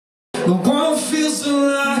The world feels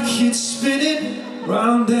like it's spinning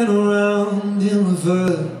round and around in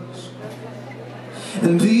reverse.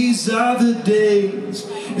 And these are the days,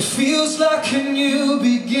 it feels like a new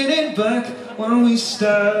beginning, back when we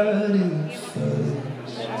started first.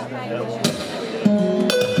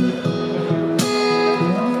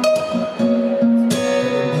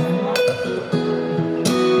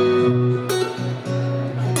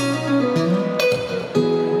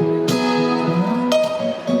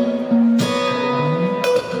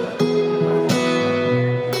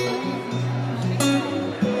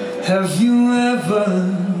 Have you ever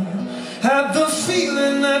had the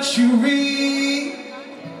feeling that you reach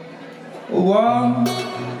a wall,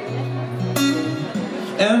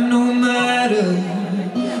 and no matter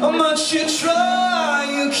how much you try,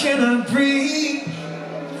 you cannot breathe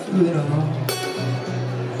through it all?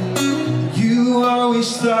 You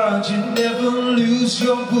always thought you'd never lose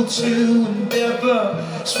your will to endeavor.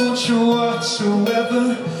 It's what you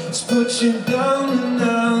whatsoever, it's put you down, and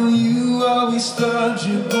now you always thought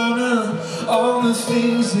you'd wanna all the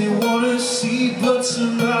things they wanna see, but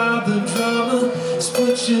somehow the drama has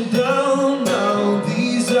put you down. Now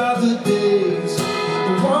these are the days,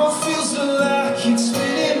 the world feels like it's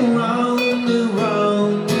spinning round and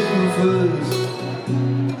round in reverse.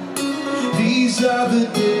 These are the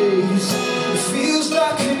days, it feels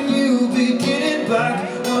like a new beginning, back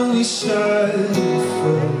when we started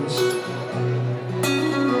first.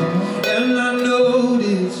 And I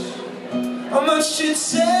notice how much it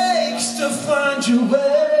takes to find your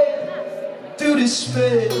way through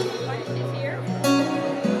despair.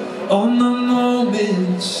 On the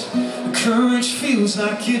moments, courage feels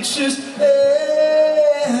like it just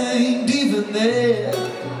ain't even there.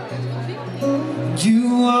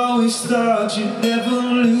 You always thought you'd never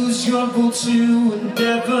lose your will to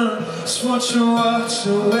endeavor. It's what you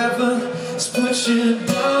whatsoever, it's put you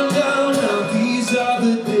down, down.